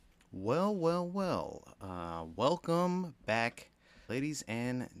Welcome back, ladies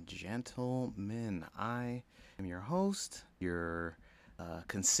and gentlemen. I am your host, your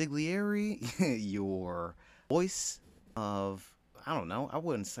consigliere, your voice of, I don't know, I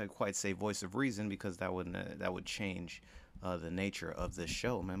wouldn't quite say voice of reason because that would change the nature of this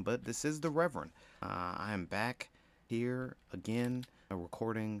show, man. But this is the Reverend. I am back here again,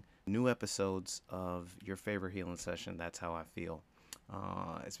 recording new episodes of your favorite healing session. That's how I feel.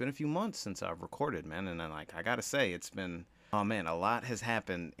 It's been a few months since I've recorded, man, and then I gotta say, it's been oh man, a lot has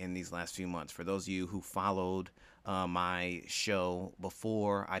happened in these last few months. For those of you who followed my show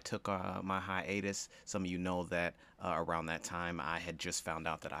before I took my hiatus, some of you know that around that time I had just found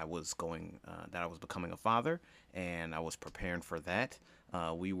out that I was becoming a father, and I was preparing for that.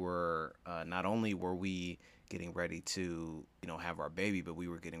 We were not only were we getting ready to have our baby, but we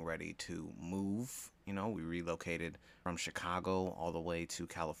were getting ready to move. We relocated from Chicago all the way to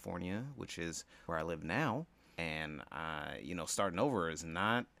California, which is where I live now. And starting over is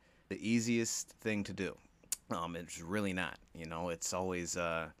not the easiest thing to do. It's really not. It's always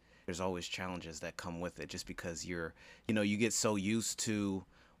there's always challenges that come with it, just because you get so used to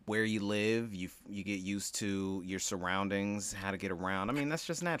where you live, you get used to your surroundings, how to get around. I mean, that's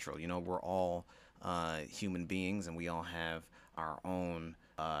just natural. We're all human beings, and we all have our own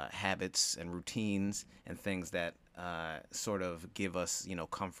habits and routines and things that sort of give us,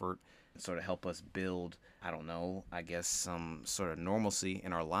 comfort and sort of help us build, I don't know, I guess some sort of normalcy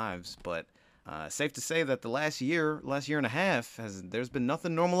in our lives. But safe to say that the last year and a half, there's been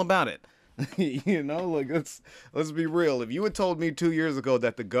nothing normal about it. Like let's be real. If you had told me 2 years ago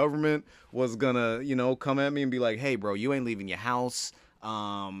that the government was gonna, come at me and be like, "Hey, bro, you ain't leaving your house.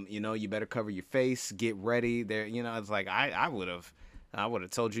 You better cover your face, get ready." There, it's like I would have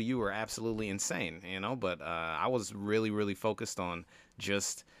told you were absolutely insane. But I was really, really focused on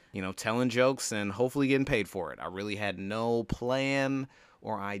just telling jokes and hopefully getting paid for it. I really had no plan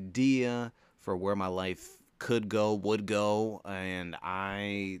or idea for where my life could go, would go, and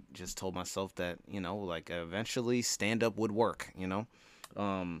I just told myself that like eventually stand up would work.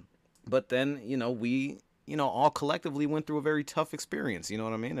 But then we all collectively went through a very tough experience. You know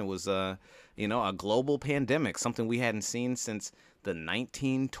what I mean? It was a global pandemic, something we hadn't seen since the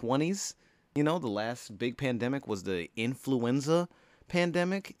 1920s. The last big pandemic was the influenza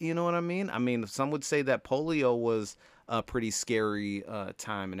pandemic. You know what I mean? I mean, some would say that polio was a pretty scary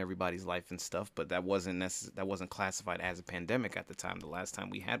time in everybody's life and stuff, but that wasn't classified as a pandemic at the time. The last time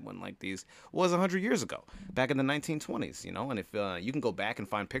we had one like these was 100 years ago, back in the 1920s. And if you can go back and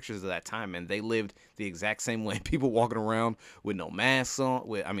find pictures of that time, and they lived the exact same way. People walking around with no masks on,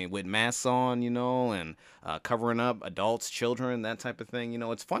 with masks on, and covering up adults, children, that type of thing.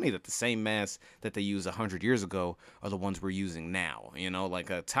 It's funny that the same masks that they used 100 years ago are the ones we're using now. Like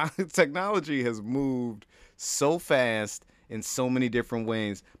technology has moved so fast in so many different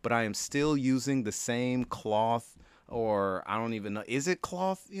ways, but I am still using the same cloth, or I don't even know. Is it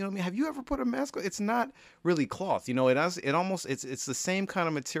cloth? You know what I mean? Have you ever put a mask on? It's not really cloth. It's the same kind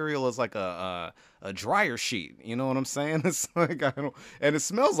of material as like a dryer sheet. You know what I'm saying? It's like, I don't, and it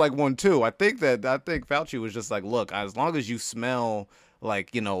smells like one too. I think Fauci was just like, look, as long as you smell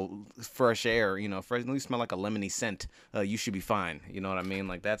like, fresh air, fresh, you smell like a lemony scent, you should be fine. You know what I mean?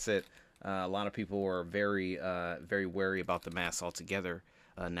 Like, that's it. A lot of people are very, very wary about the mask altogether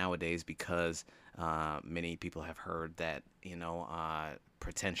nowadays, because many people have heard that,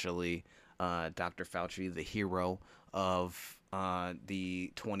 potentially Dr. Fauci, the hero of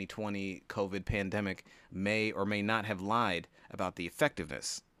the 2020 COVID pandemic, may or may not have lied about the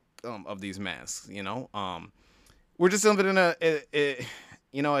effectiveness of these masks. We're just living in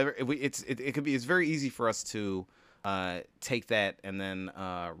it's very easy for us to take that and then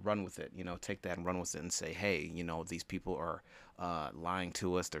run with it. Take that and run with it and say, hey, these people are lying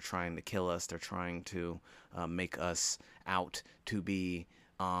to us. They're trying to kill us. They're trying to make us out to be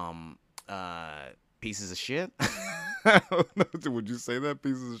pieces of shit. I don't know. Would you say that,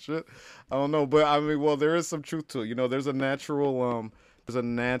 pieces of shit? I don't know, but I mean, well, there is some truth to it. There's a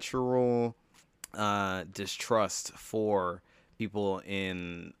natural distrust for people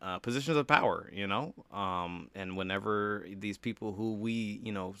in positions of power, and whenever these people who we,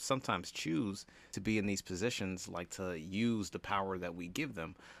 sometimes choose to be in these positions, like to use the power that we give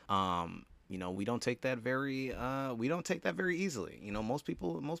them, we don't take that very easily. Most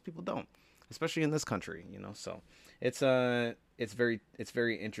people don't, especially in this country. So it's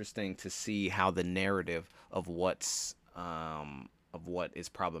very interesting to see how the narrative of what is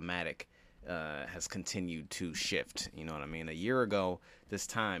problematic has continued to shift. You know what I mean? A year ago, this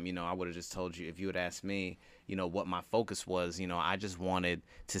time, I would have just told you, if you had asked me, what my focus was. I just wanted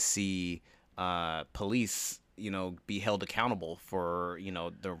to see police, be held accountable for,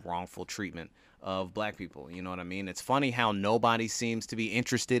 the wrongful treatment of black people. You know what I mean? It's funny how nobody seems to be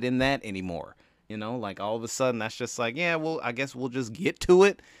interested in that anymore. Like all of a sudden that's just like, yeah, well, I guess we'll just get to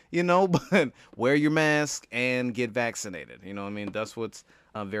it, but wear your mask and get vaccinated. You know what I mean? That's what's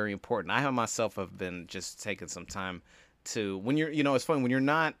very important. I myself have been just taking some time to, when you're, it's funny when you're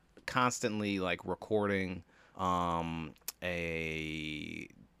not constantly like recording a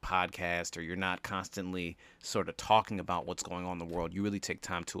podcast, or you're not constantly sort of talking about what's going on in the world, you really take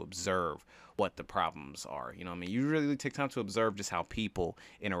time to observe what the problems are. You know what I mean? You really take time to observe just how people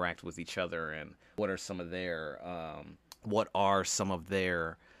interact with each other, and what are some of their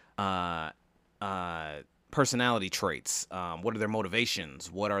personality traits. What are their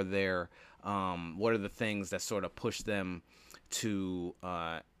motivations? What are the things that sort of push them to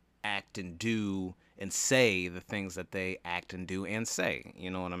act and do and say the things that they act and do and say.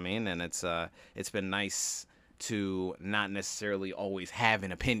 You know what I mean? And it's been nice to not necessarily always have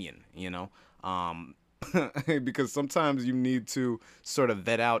an opinion, because sometimes you need to sort of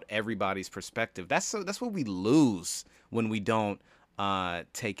vet out everybody's perspective. That's what we lose when we don't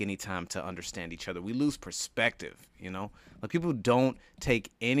take any time to understand each other. We lose perspective, like people don't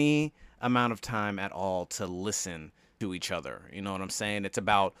take any amount of time at all to listen to each other. You know what I'm saying? It's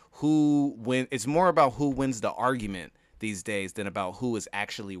about it's more about who wins the argument these days than about who is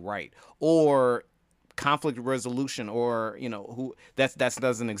actually right, or conflict resolution, or who that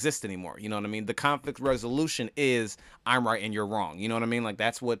doesn't exist anymore. You know what I mean? The conflict resolution is I'm right and you're wrong. You know what I mean? Like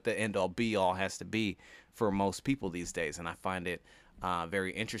that's what the end all be all has to be for most people these days. And I find it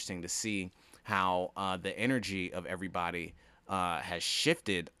very interesting to see how the energy of everybody has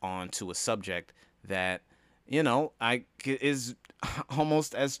shifted onto a subject that is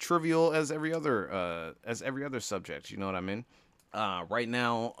almost as trivial as every other subject. You know what I mean? Right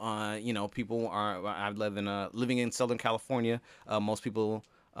now, people are. Living in Southern California. Most people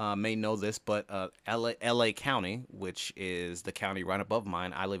may know this, but LA County, which is the county right above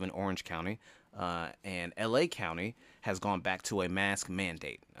mine, I live in Orange County, and LA County has gone back to a mask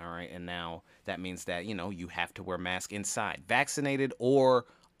mandate. All right, and now that means that you have to wear a mask inside, vaccinated or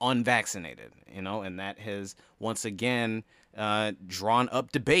unvaccinated, and that has once again drawn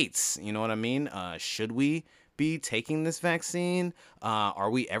up debates. You know what I mean? Should we be taking this vaccine? Are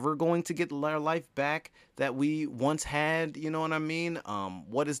we ever going to get our life back that we once had? You know what I mean?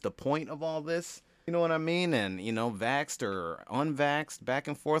 What is the point of all this? You know what I mean? And, vaxxed or unvaxxed, back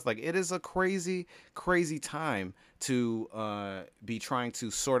and forth. Like, it is a crazy, crazy time to be trying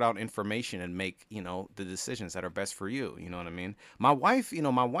to sort out information and make, the decisions that are best for you. You know what I mean? My wife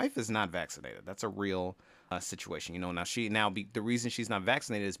is not vaccinated. That's a real situation. The reason she's not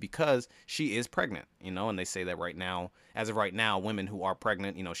vaccinated is because she is pregnant, and they say that as of right now, women who are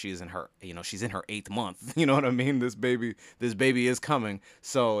pregnant, she's in her 8th month. You know what I mean? This baby is coming.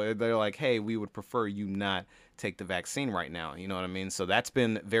 So they're like, hey, we would prefer you not take the vaccine right now. You know what I mean? So that's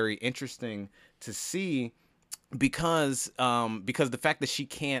been very interesting to see, because the fact that she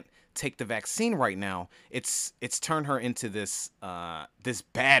can't take the vaccine right now, it's turned her into this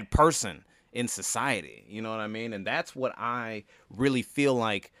bad person in society. You know what I mean? And that's what I really feel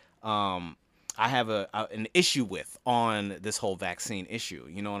like I have an issue with on this whole vaccine issue.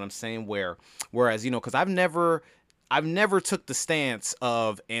 You know what I'm saying? Whereas, because I've never took the stance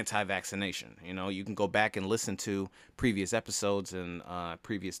of anti-vaccination. You can go back and listen to previous episodes and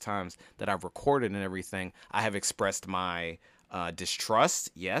previous times that I've recorded and everything. I have expressed my distrust.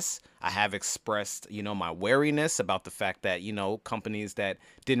 Yes, I have expressed, my wariness about the fact that, companies that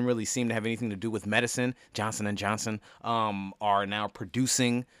didn't really seem to have anything to do with medicine, Johnson & Johnson, are now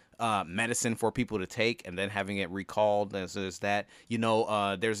producing medicine for people to take and then having it recalled. There's that,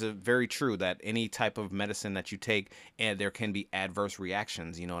 there's a very true that any type of medicine that you take, and there can be adverse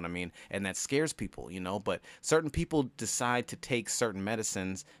reactions, you know what I mean? And that scares people, but certain people decide to take certain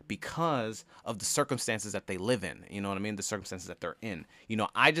medicines because of the circumstances that they live in, you know what I mean? The circumstances that they're in.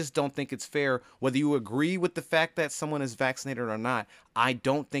 I just don't think it's fair, whether you agree with the fact that someone is vaccinated or not. I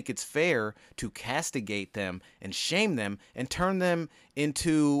don't think it's fair to castigate them and shame them and turn them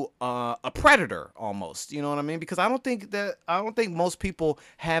into a predator almost. You know what I mean? Because I don't think most people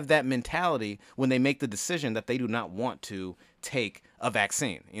have that mentality when they make the decision that they do not want to take a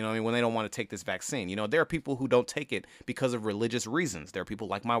vaccine. You know what I mean? When they don't want to take this vaccine. You know, there are people who don't take it because of religious reasons. There are people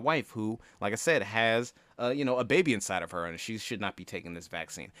like my wife who, like I said, has a baby inside of her, and she should not be taking this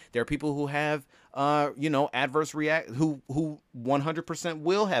vaccine. There are people who have adverse who 100%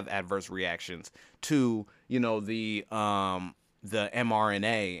 will have adverse reactions to the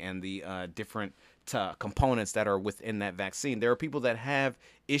mRNA and the different components that are within that vaccine. There are people that have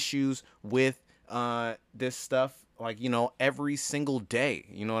issues with this stuff, like, every single day.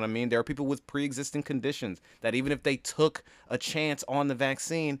 You know what I mean? There are people with pre-existing conditions that even if they took a chance on the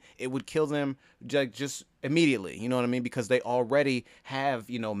vaccine, it would kill them just immediately. You know what I mean? Because they already have,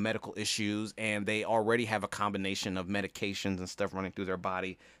 medical issues, and they already have a combination of medications and stuff running through their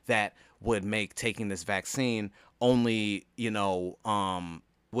body that would make taking this vaccine only,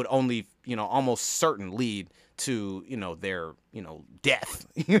 would only, almost certain lead to, their, death.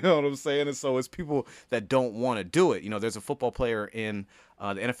 You know what I'm saying? And so it's people that don't want to do it. There's a football player in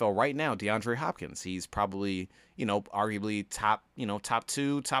the NFL right now, DeAndre Hopkins. He's probably, arguably top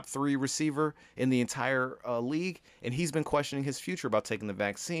 2, top 3 receiver in the entire league. And he's been questioning his future about taking the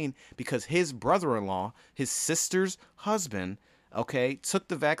vaccine because his brother-in-law, his sister's husband, took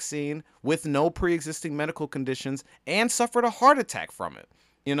the vaccine with no pre-existing medical conditions and suffered a heart attack from it.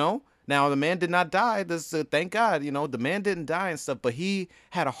 Now the man did not die. Thank God, the man didn't die and stuff, but he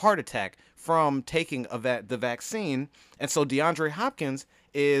had a heart attack from taking the vaccine. And so DeAndre Hopkins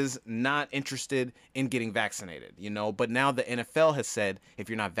is not interested in getting vaccinated, but now the NFL has said, if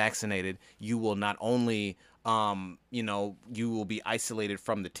you're not vaccinated, you will not only you will be isolated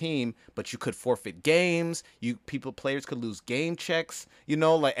from the team, but you could forfeit games. Players could lose game checks,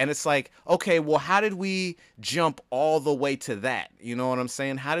 and it's like, okay, well, how did we jump all the way to that? You know what I'm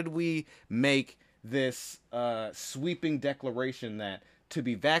saying? How did we make this sweeping declaration that to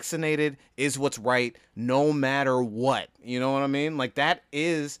be vaccinated is what's right no matter what? You know what I mean? Like, that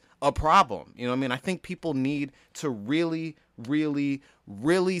is a problem. You know what I mean? I think people need to really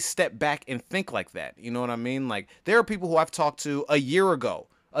step back and think like that. You know what I mean? Like, there are people who I've talked to a year ago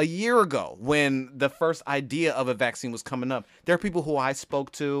when the first idea of a vaccine was coming up. There are people who I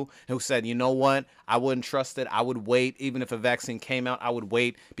spoke to who said, you know what, I wouldn't trust it. I would wait. Even if a vaccine came out, I would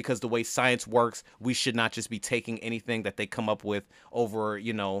wait, because the way science works, we should not just be taking anything that they come up with over, a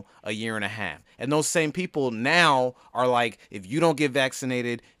year and a half. And those same people now are like, if you don't get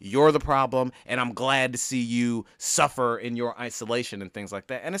vaccinated, you're the problem, and I'm glad to see you suffer in your isolation and things like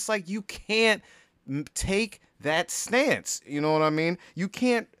that. And it's like, you can't take that stance. You know what I mean? You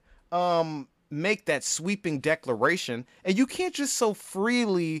can't make that sweeping declaration, and you can't just so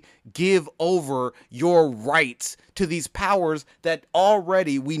freely give over your rights to these powers that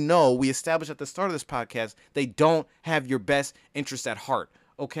already we established at the start of this podcast, they don't have your best interest at heart.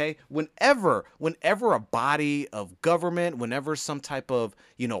 Okay, whenever a body of government, whenever some type of,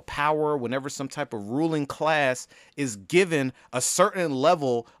 power, whenever some type of ruling class is given a certain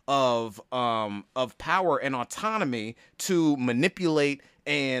level of power and autonomy to manipulate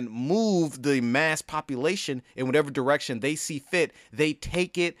and move the mass population in whatever direction they see fit, they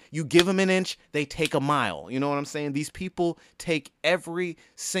take it. You give them an inch, they take a mile. You know what I'm saying? These people take every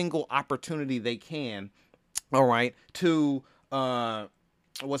single opportunity they can, all right, to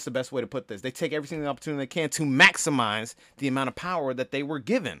what's the best way to put this? They take every single opportunity they can to maximize the amount of power that they were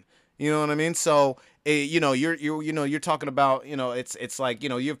given. You know what I mean? So, you're talking about, it's like,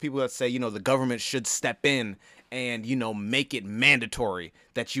 you have people that say, the government should step in and, make it mandatory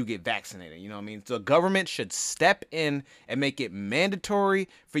that you get vaccinated. You know what I mean? So the government should step in and make it mandatory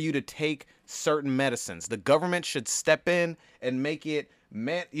for you to take certain medicines. The government should step in and make it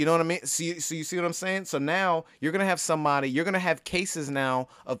you know what I mean? So you see what I'm saying? So now you're going to have cases now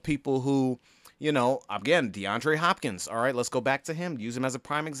of people who, again, DeAndre Hopkins. All right, let's go back to him. Use him as a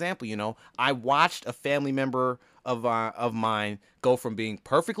prime example. I watched a family member of mine go from being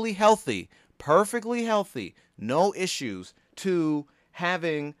perfectly healthy, no issues, to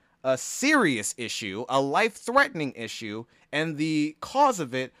having a serious issue, a life-threatening issue, and the cause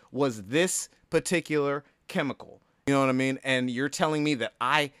of it was this particular chemical. You know what I mean? And you're telling me that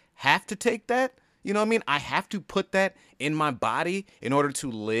I have to take that? You know what I mean? I have to put that in my body in order to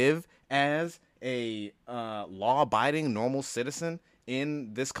live as a law-abiding, normal citizen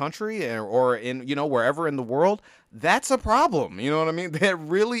in this country or in, wherever in the world? That's a problem. You know what I mean? That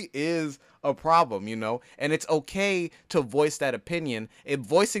really is a problem, and it's okay to voice that opinion.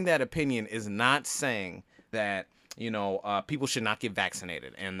 Voicing that opinion is not saying that people should not get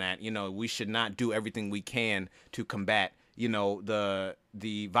vaccinated and that, we should not do everything we can to combat,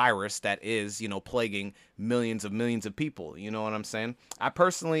 the virus that is, plaguing millions of people. You know what I'm saying?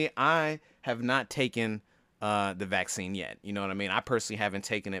 I have not taken the vaccine yet. You know what I mean? I personally haven't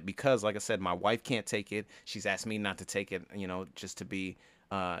taken it because, like I said, my wife can't take it. She's asked me not to take it, just to be,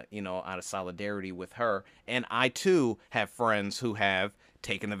 out of solidarity with her. And I too have friends who have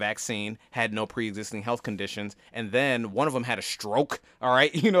taken the vaccine, had no pre-existing health conditions, and then one of them had a stroke. All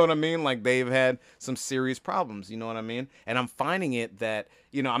right. You know what I mean? Like, they've had some serious problems. You know what I mean? And I'm finding it that,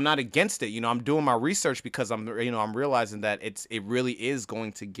 I'm not against it. I'm doing my research because I'm realizing that it really is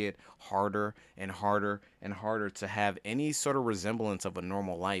going to get harder and harder and harder to have any sort of resemblance of a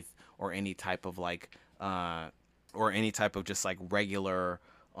normal life, or any type of just like regular,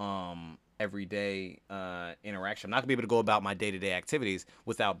 everyday interaction. I'm not gonna be able to go about my day-to-day activities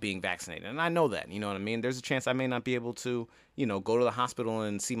without being vaccinated, and I know that. You know what I mean? There's a chance I may not be able to, go to the hospital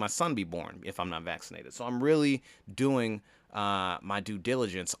and see my son be born if I'm not vaccinated. So I'm really doing my due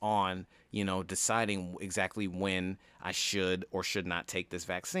diligence on, deciding exactly when I should or should not take this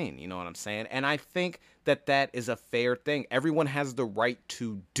vaccine. You know what I'm saying? And I think that that is a fair thing. Everyone has the right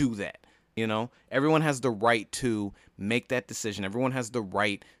to do that. Everyone has the right to make that decision. Everyone has the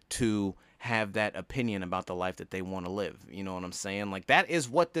right to have that opinion about the life that they want to live. You know what I'm saying? Like, that is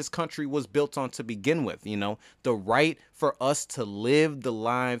what this country was built on to begin with. The right for us to live the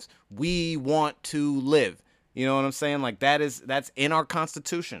lives we want to live. You know what I'm saying? Like, that's in our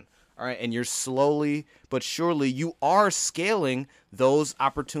Constitution. All right. And you're slowly but surely, you are scaling those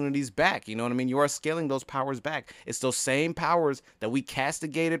opportunities back. You know what I mean? You are scaling those powers back. It's those same powers that we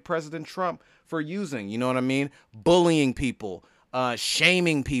castigated President Trump for using. You know what I mean? Bullying people,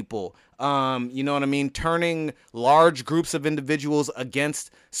 shaming people, you know what I mean? Turning large groups of individuals against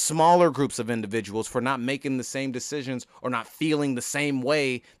smaller groups of individuals for not making the same decisions or not feeling the same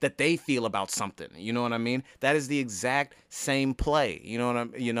way that they feel about something. You know what I mean? That is the exact same play. You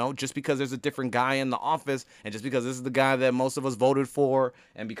know what just because there's a different guy in the office, and just because this is the guy that most of us voted for,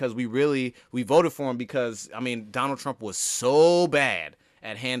 and because we voted for him because, Donald Trump was so bad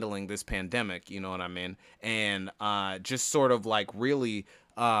at handling this pandemic, you know what I mean? And just sort of like really,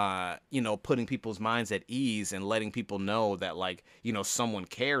 putting people's minds at ease and letting people know that, like, someone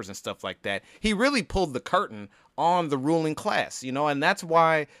cares and stuff like that. He really pulled the curtain on the ruling class, and that's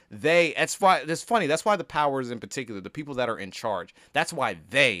why it's funny. That's why the powers in particular, the people that are in charge, that's why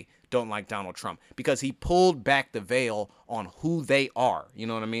they don't like Donald Trump, because he pulled back the veil on who they are. You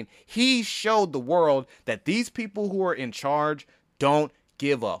know what I mean? He showed the world that these people who are in charge don't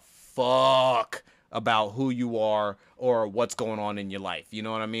give a fuck about who you are or what's going on in your life. You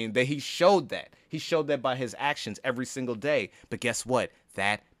know what I mean? He showed that. He showed that by his actions every single day. But guess what?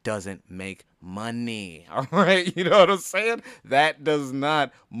 That doesn't make money. All right? You know what I'm saying? That does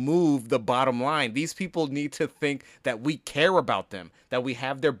not move the bottom line. These people need to think that we care about them, that we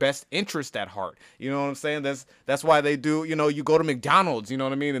have their best interest at heart. You know what I'm saying? That's why they do, you go to McDonald's, you know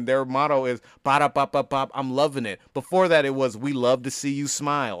what I mean? And their motto is, ba-da-ba-ba-ba, I'm loving it. Before that, it was, we love to see you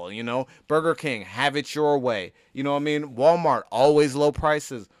smile, Burger King, have it your way. You know what I mean? Walmart, always low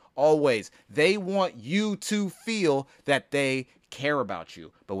prices, always. They want you to feel that they care about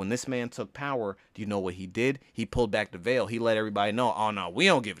you. But when this man took power, do you know what he did? He pulled back the veil. He let everybody know, oh no, we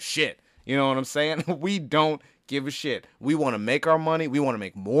don't give a shit. You know what I'm saying? We don't give a shit. We want to make our money. We want to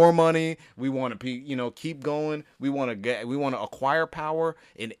make more money. We want to be, keep going. We want to acquire power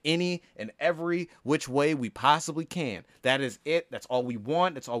in any and every which way we possibly can. That is it. That's all we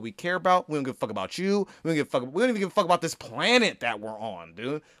want. That's all we care about. We don't give a fuck about you. We don't even give a fuck about this planet that we're on,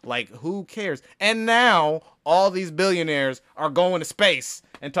 dude. Like, who cares? And now all these billionaires are going to space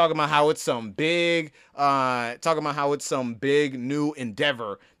and talking about how it's some big new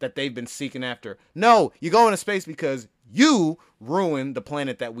endeavor that they've been seeking after. No, you go into space because you ruined the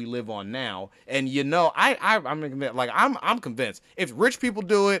planet that we live on now. And I'm convinced if rich people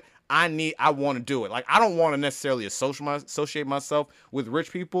do it, I want to do it. Like, I don't want to necessarily associate myself with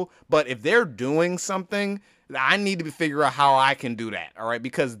rich people, but if they're doing something, I need to figure out how I can do that. All right.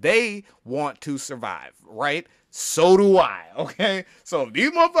 Because they want to survive. Right. So do I. Okay. So if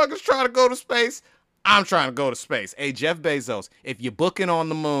these motherfuckers try to go to space, I'm trying to go to space. Hey, Jeff Bezos, if you're booking on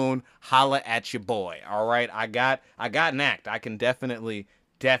the moon, holla at your boy. All right. I got an act. I can definitely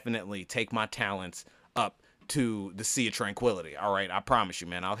take my talents up to the Sea of Tranquility. All right. I promise you,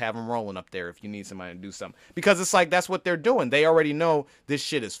 man. I'll have them rolling up there if you need somebody to do something, because it's like, that's what they're doing. They already know this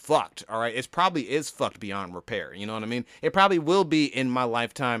shit is fucked. All right. It probably is fucked beyond repair. You know what I mean? It probably will be in my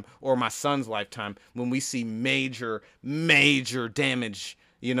lifetime or my son's lifetime when we see major damage,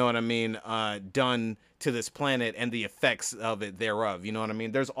 you know what I mean, done to this planet and the effects of it thereof. You know what I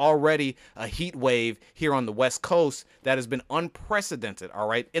mean? There's already a heat wave here on the West Coast that has been unprecedented, all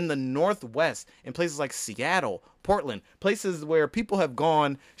right? In the Northwest, in places like Seattle, Portland, places where people have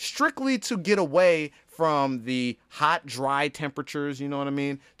gone strictly to get away from the hot, dry temperatures, you know what I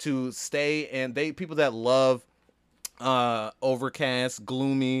mean? To stay, and people that love overcast,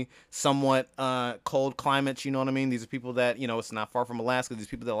 gloomy, somewhat cold climates, you know what I mean? These are people that, you know, it's not far from Alaska. These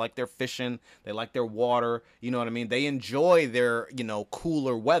people that like their fishing, they like their water, you know what I mean? They enjoy their, you know,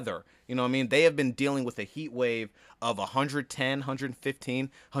 cooler weather. You know what I mean? They have been dealing with a heat wave of 110, 115,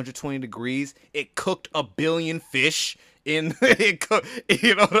 120 degrees. It cooked a billion fish in it,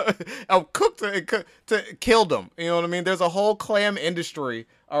 you know, killed them. You know what I mean? There's a whole clam industry,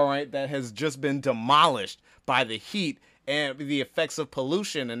 all right, that has just been demolished by the heat and the effects of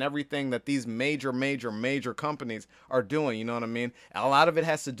pollution and everything that these major companies are doing. You know what I mean? A lot of it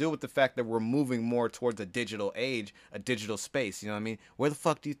has to do with the fact that we're moving more towards a digital age, a digital space. You know what I mean? Where the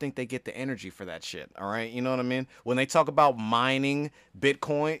fuck do you think they get the energy for that shit? All right. You know what I mean? When they talk about mining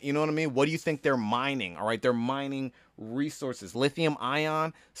Bitcoin, you know what I mean? What do you think they're mining? All right. They're mining resources, lithium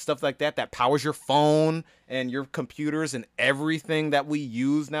ion, stuff like that, that powers your phone and your computers and everything that we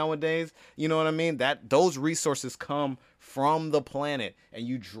use nowadays. You know what I mean? That those resources come from the planet, and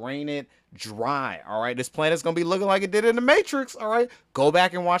you drain it dry. All right, this planet's gonna be looking like it did in the Matrix. All right, go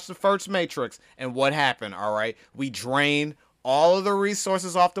back and watch the first Matrix, and what happened? All right, we drained all of the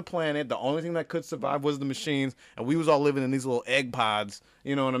resources off the planet. The only thing that could survive was the machines, and we was all living in these little egg pods,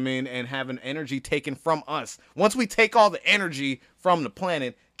 you know what I mean, and having energy taken from us. Once we take all the energy from the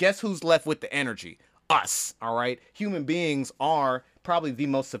planet, guess who's left with the energy? Us. All right, human beings are probably the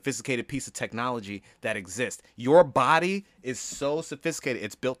most sophisticated piece of technology that exists. Your body is so sophisticated.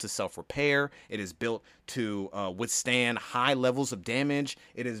 It's built to self-repair. It is built to withstand high levels of damage.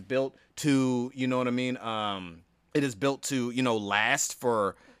 It is built to, you know what I mean, it is built to, you know, last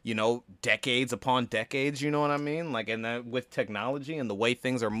for, you know, decades upon decades, you know what I mean? Like, and that with technology and the way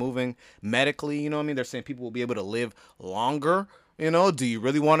things are moving medically, you know what I mean? They're saying people will be able to live longer. You know, do you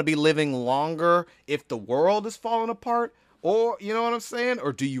really want to be living longer if the world is falling apart? Or, you know what I'm saying?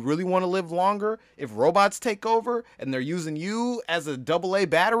 Or do you really want to live longer if robots take over and they're using you as a AA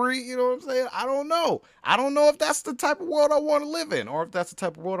battery? You know what I'm saying? I don't know. I don't know if that's the type of world I want to live in, or if that's the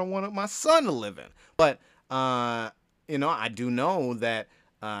type of world I want my son to live in. But, you know, I do know that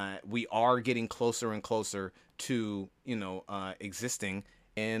we are getting closer and closer to, you know, existing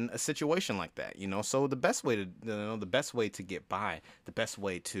in a situation like that, you know. So the best way to, the best way to get by, the best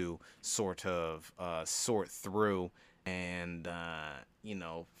way to sort of sort through and you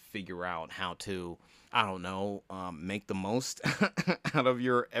know, figure out how to, I don't know, make the most out of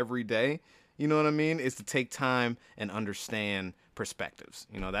your everyday, you know what I mean, is to take time and understand perspectives.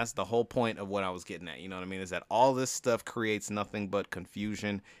 You know, that's the whole point of what I was getting at, you know what I mean, is that all this stuff creates nothing but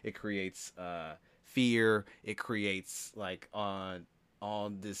confusion. It creates fear. It creates like all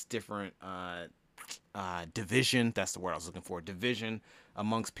this different division. That's the word I was looking for. Division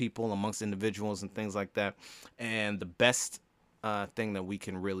amongst people, amongst individuals and things like that. And the best thing that we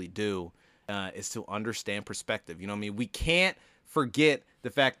can really do is to understand perspective. You know what I mean? We can't forget the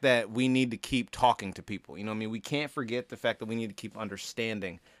fact that we need to keep talking to people. You know what I mean? We can't forget the fact that we need to keep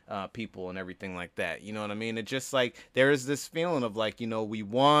understanding people and everything like that. You know what I mean? It just like, there is this feeling of like, you know, we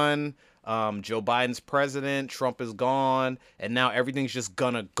won, Joe Biden's president, Trump is gone, and now everything's just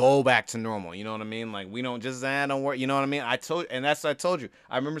gonna go back to normal. You know what I mean? Like, we don't just, don't worry. You know what I mean? I told you.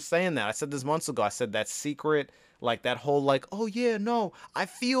 I remember saying that. I said this months ago. I said that secret, like that whole like, oh yeah, no, I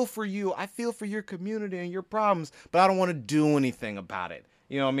feel for you. I feel for your community and your problems, but I don't want to do anything about it.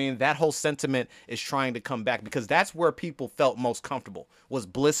 You know what I mean? That whole sentiment is trying to come back, because that's where people felt most comfortable, was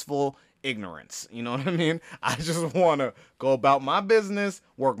blissful ignorance. You know what I mean? I just want to go about my business,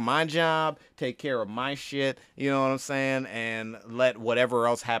 work my job, take care of my shit, you know what I'm saying, and let whatever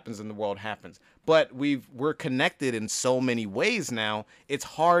else happens in the world happens. But we're connected in so many ways now. It's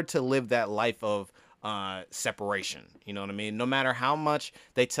hard to live that life of separation. You know what I mean? No matter how much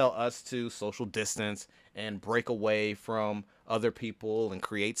they tell us to social distance and break away from other people and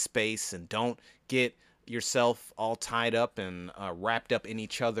create space and don't get yourself all tied up and wrapped up in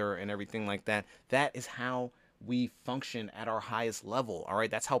each other and everything like that. That is how we function at our highest level. All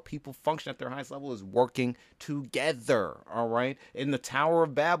right. That's how people function at their highest level, is working together. All right. In the Tower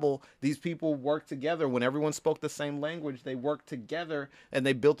of Babel, these people worked together. When everyone spoke the same language, they worked together and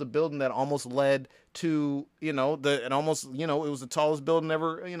they built a building that almost led to, you know, it was the tallest building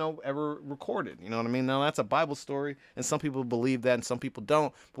ever recorded. You know what I mean? Now that's a Bible story, and some people believe that and some people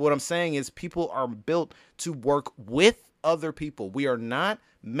don't. But what I'm saying is people are built to work with other people. We are not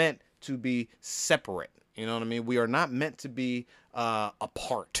meant to be separate. You know what I mean? We are not meant to be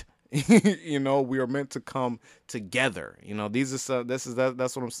apart. You know, we are meant to come together. You know, that's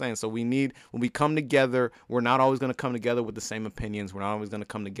what I'm saying. So we need, when we come together, we're not always going to come together with the same opinions. We're not always going to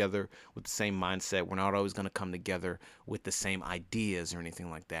come together with the same mindset. We're not always going to come together with the same ideas or anything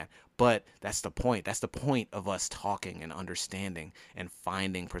like that. But that's the point. That's the point of us talking and understanding and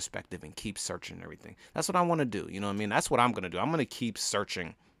finding perspective and keep searching everything. That's what I want to do. You know what I mean? That's what I'm going to do. I'm going to keep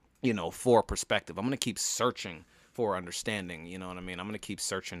searching, you know, for perspective. I'm going to keep searching for understanding, you know what I mean? I'm going to keep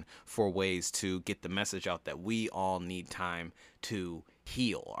searching for ways to get the message out that we all need time to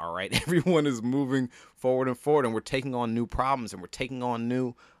heal, all right? Everyone is moving forward, and we're taking on new problems, and we're taking on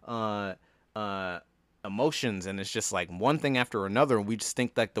new emotions, and it's just like one thing after another, and we just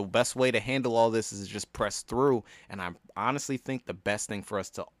think like the best way to handle all this is just press through, and I honestly think the best thing for us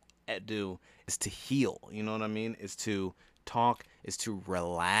to do is to heal, you know what I mean? Is to talk, is to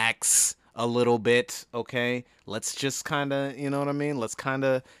relax a little bit, okay? Let's just kind of, you know what I mean? Let's kind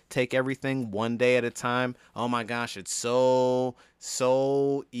of take everything one day at a time. Oh my gosh, it's so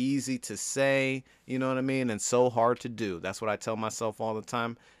easy to say, you know what I mean? And so hard to do. That's what I tell myself all the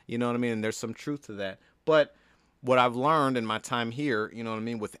time, you know what I mean? And there's some truth to that. But what I've learned in my time here, you know what I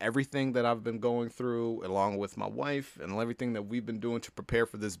mean, with everything that I've been going through, along with my wife and everything that we've been doing to prepare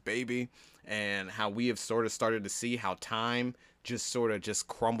for this baby, and how we have sort of started to see how time just sort of just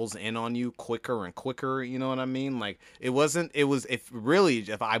crumbles in on you quicker and quicker, you know what I mean? Like if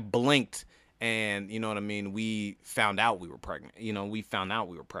I blinked and, you know what I mean, we found out we were pregnant, you know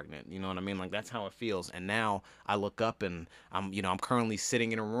what I mean? Like, that's how it feels. And now I look up and I'm currently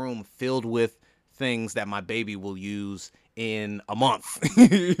sitting in a room filled with things that my baby will use in a month.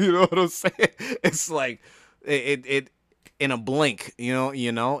 You know what I'm saying? It's like it in a blink,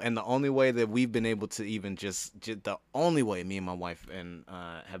 you know, and the only way that we've been able to even the only way me and my wife and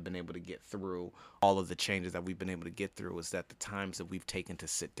have been able to get through all of the changes that we've been able to get through is that the times that we've taken to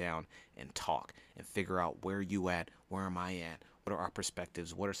sit down and talk and figure out where you at, where am I at, what are our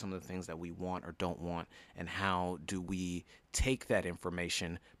perspectives, what are some of the things that we want or don't want, and how do we take that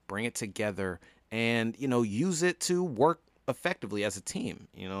information, bring it together, and, you know, use it to work effectively as a team.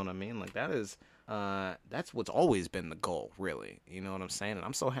 You know what I mean? Like, that's what's always been the goal, really. You know what I'm saying? And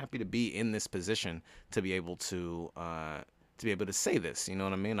I'm so happy to be in this position to be able to say this. You know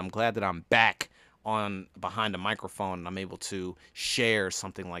what I mean? I'm glad that I'm back on behind a microphone and I'm able to share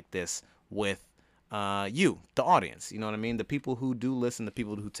something like this with you, the audience. You know what I mean? The people who do listen, the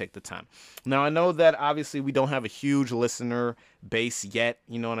people who take the time. Now, I know that obviously we don't have a huge listener base yet.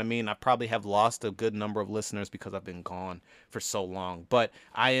 You know what I mean? I probably have lost a good number of listeners because I've been gone for so long. But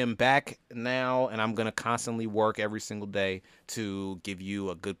I am back now, and I'm going to constantly work every single day to give you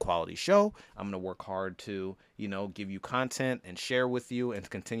a good quality show. I'm going to work hard to, you know, give you content and share with you and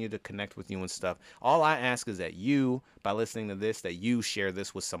continue to connect with you and stuff. All I ask is that you, by listening to this, that you share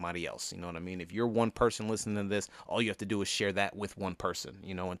this with somebody else. You know what I mean? If you're one person listening to this, all you have to do is share that with one person,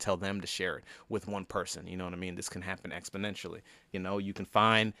 you know, and tell them to share it with one person. You know what I mean? This can happen exponentially. You know, you can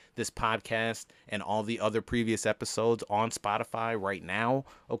find this podcast and all the other previous episodes on Spotify right now.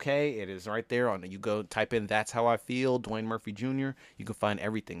 Okay, it is right there. You go type in "That's How I Feel," Dwayne Murphy Jr. You can find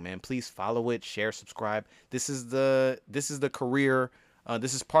everything, man. Please follow it, share, subscribe. This is the career.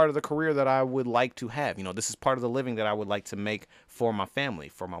 This is part of the career that I would like to have. You know, this is part of the living that I would like to make for my family,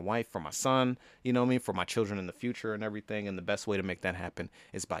 for my wife, for my son, you know what I mean, for my children in the future and everything. And the best way to make that happen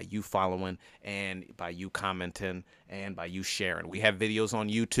is by you following and by you commenting and by you sharing. We have videos on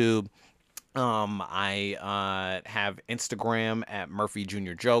YouTube. I have Instagram at Murphy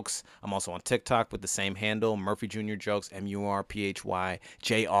Jr. Jokes. I'm also on TikTok with the same handle, Murphy Jr. Jokes,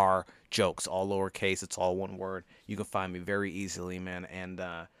 MurphyJr Jokes, all lowercase. It's all one word. You can find me very easily, man. And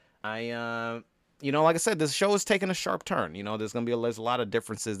you know, like I said, this show is taking a sharp turn. You know, there's a lot of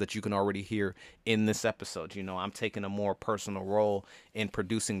differences that you can already hear in this episode. You know, I'm taking a more personal role in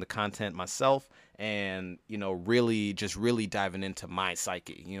producing the content myself and, you know, really diving into my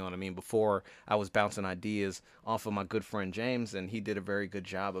psyche. You know what I mean? Before, I was bouncing ideas off of my good friend James, and he did a very good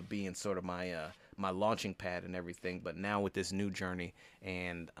job of being sort of my launching pad and everything. But now with this new journey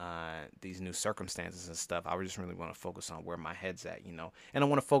and these new circumstances and stuff, I just really want to focus on where my head's at, you know, and I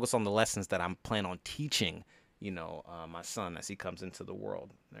want to focus on the lessons that I'm planning on teaching, you know, my son as he comes into the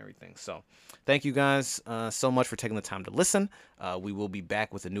world and everything. So thank you guys so much for taking the time to listen. We will be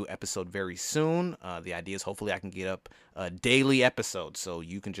back with a new episode very soon. The idea is hopefully I can get up a daily episode so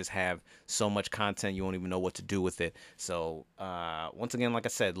you can just have so much content you won't even know what to do with it. So once again, like I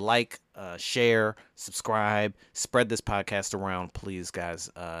said, share, subscribe, spread this podcast around, please, guys.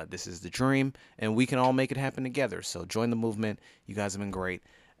 This is the dream, and we can all make it happen together. So join the movement. You guys have been great.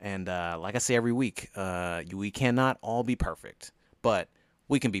 And like I say every week, we cannot all be perfect, but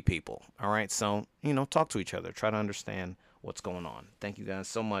we can be people. All right. So, talk to each other, try to understand what's going on. Thank you guys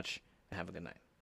so much, and have a good night.